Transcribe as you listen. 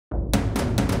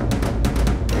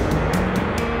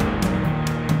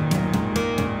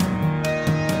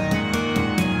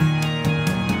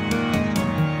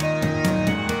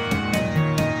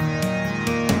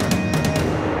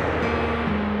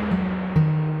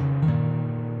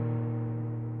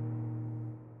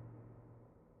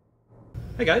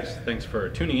Hey guys, thanks for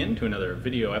tuning in to another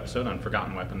video episode on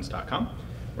ForgottenWeapons.com.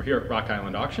 We're here at Rock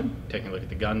Island Auction, taking a look at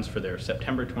the guns for their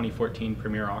September 2014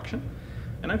 premiere auction.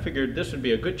 And I figured this would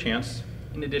be a good chance,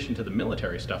 in addition to the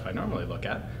military stuff I normally look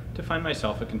at, to find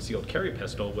myself a concealed carry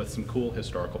pistol with some cool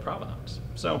historical provenance.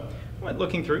 So I went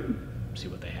looking through, see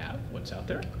what they have, what's out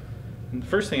there. And the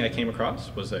first thing I came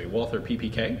across was a Walther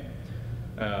PPK.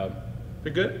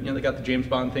 They're good, you know, they got the James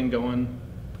Bond thing going,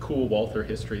 cool Walther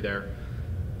history there.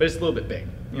 But it's a little bit big.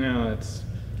 You know,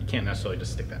 you can't necessarily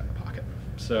just stick that in the pocket.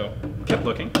 So I kept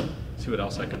looking, see what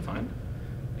else I could find.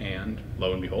 And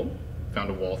lo and behold,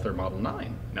 found a Walther Model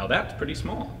 9. Now that's pretty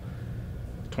small.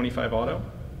 25 auto,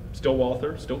 still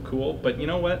Walther, still cool, but you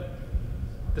know what?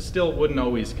 This still wouldn't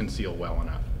always conceal well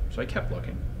enough. So I kept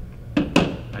looking.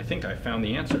 I think I found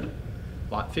the answer.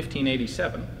 Lot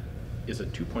 1587 is a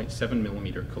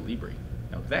 2.7mm Kolibri.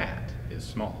 Now that is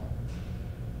small.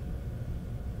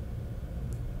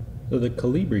 So the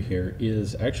Kolibri here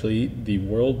is actually the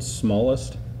world's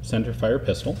smallest centerfire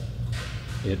pistol.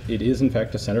 It is in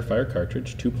fact a centerfire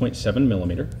cartridge,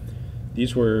 2.7mm.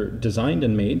 These were designed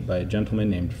and made by a gentleman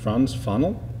named Franz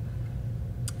Fonnel.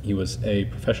 He was a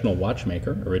professional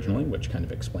watchmaker originally, which kind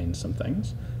of explains some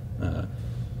things.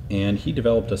 And he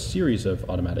developed a series of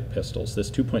automatic pistols. This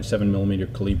 2.7mm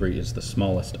Kolibri is the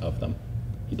smallest of them.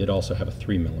 He did also have a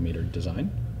 3mm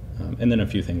design. And then a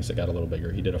few things that got a little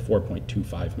bigger. He did a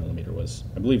 4.25mm was,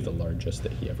 I believe, the largest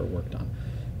that he ever worked on.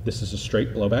 This is a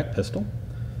straight blowback pistol.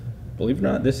 Believe it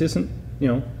or not, this isn't, you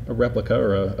know, a replica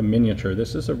or a miniature.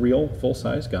 This is a real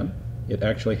full-size gun. It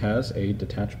actually has a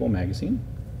detachable magazine.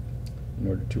 In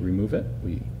order to remove it,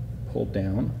 we pull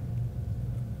down.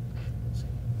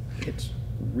 It's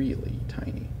really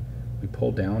tiny. We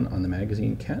pull down on the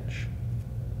magazine catch.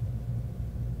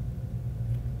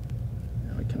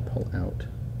 Now we can pull out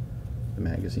the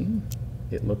magazine.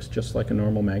 It looks just like a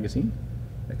normal magazine,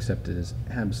 except it is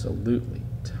absolutely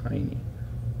tiny.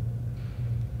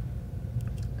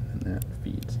 And that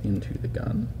feeds into the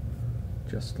gun,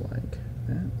 just like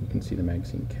that. You can see the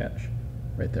magazine catch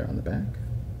right there on the back.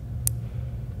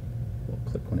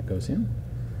 We'll click when it goes in.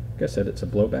 Like I said, it's a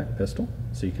blowback pistol,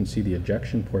 so you can see the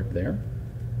ejection port there.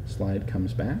 Slide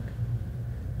comes back.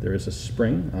 There is a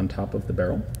spring on top of the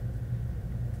barrel.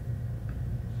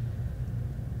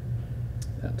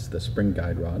 That's the spring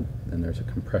guide rod, and there's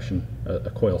a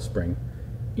coil spring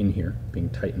in here being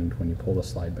tightened when you pull the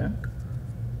slide back.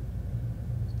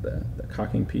 The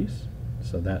cocking piece,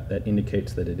 so that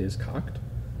indicates that it is cocked.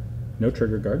 No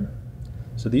trigger guard.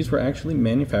 So these were actually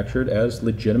manufactured as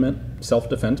legitimate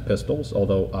self-defense pistols,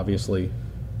 although obviously,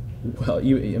 well, I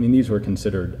mean, these were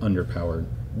considered underpowered,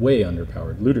 way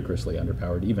underpowered, ludicrously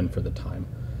underpowered, even for the time.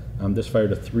 This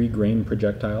fired a 3-grain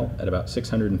projectile at about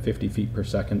 650 feet per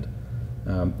second.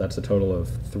 That's a total of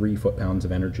 3 foot-pounds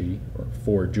of energy, or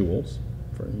 4 joules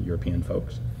for European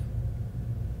folks.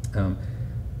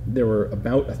 There were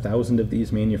about 1,000 of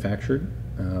these manufactured.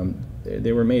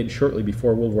 They were made shortly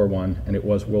before World War I, and it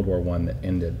was World War I that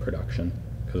ended production,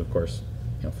 because of course,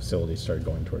 you know, facilities started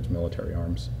going towards military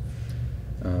arms.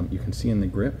 You can see in the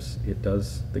grips,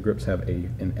 the grips have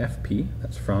an FP,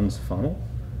 that's Franz Fonnel,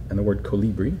 and the word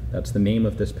Kolibri, that's the name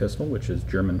of this pistol, which is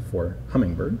German for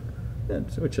hummingbird,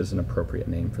 which is an appropriate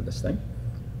name for this thing.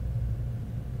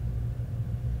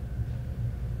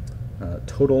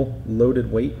 Total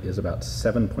loaded weight is about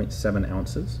 7.7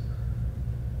 ounces.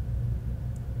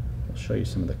 I'll show you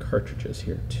some of the cartridges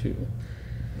here too.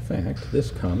 In fact,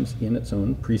 this comes in its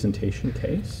own presentation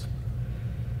case.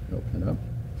 Open it up.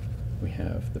 We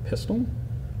have the pistol.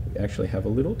 We actually have a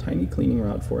little tiny cleaning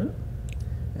rod for it.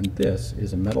 And this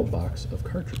is a metal box of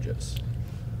cartridges.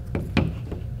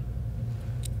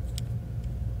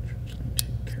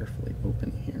 Carefully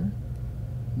open here.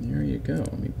 And there you go.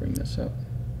 Let me bring this up.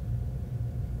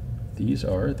 These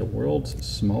are the world's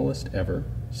smallest ever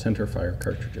centerfire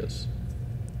cartridges.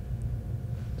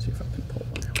 Let's see if I can pull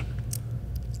one out.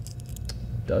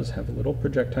 It does have a little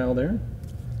projectile there.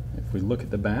 If we look at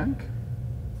the back,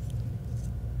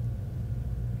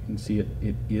 you can see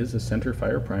it is a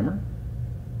centerfire primer.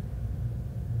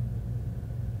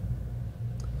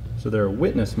 So there are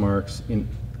witness marks in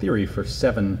theory for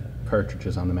 7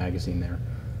 cartridges on the magazine there.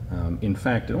 In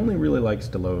fact, it only really likes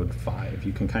to load 5.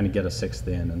 You can kind of get a 6th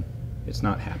in, and it's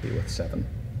not happy with 7.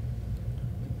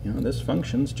 You know, this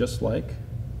functions just like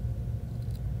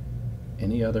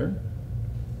any other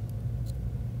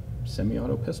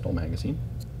semi-auto pistol magazine,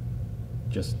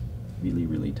 just really,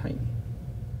 really tiny.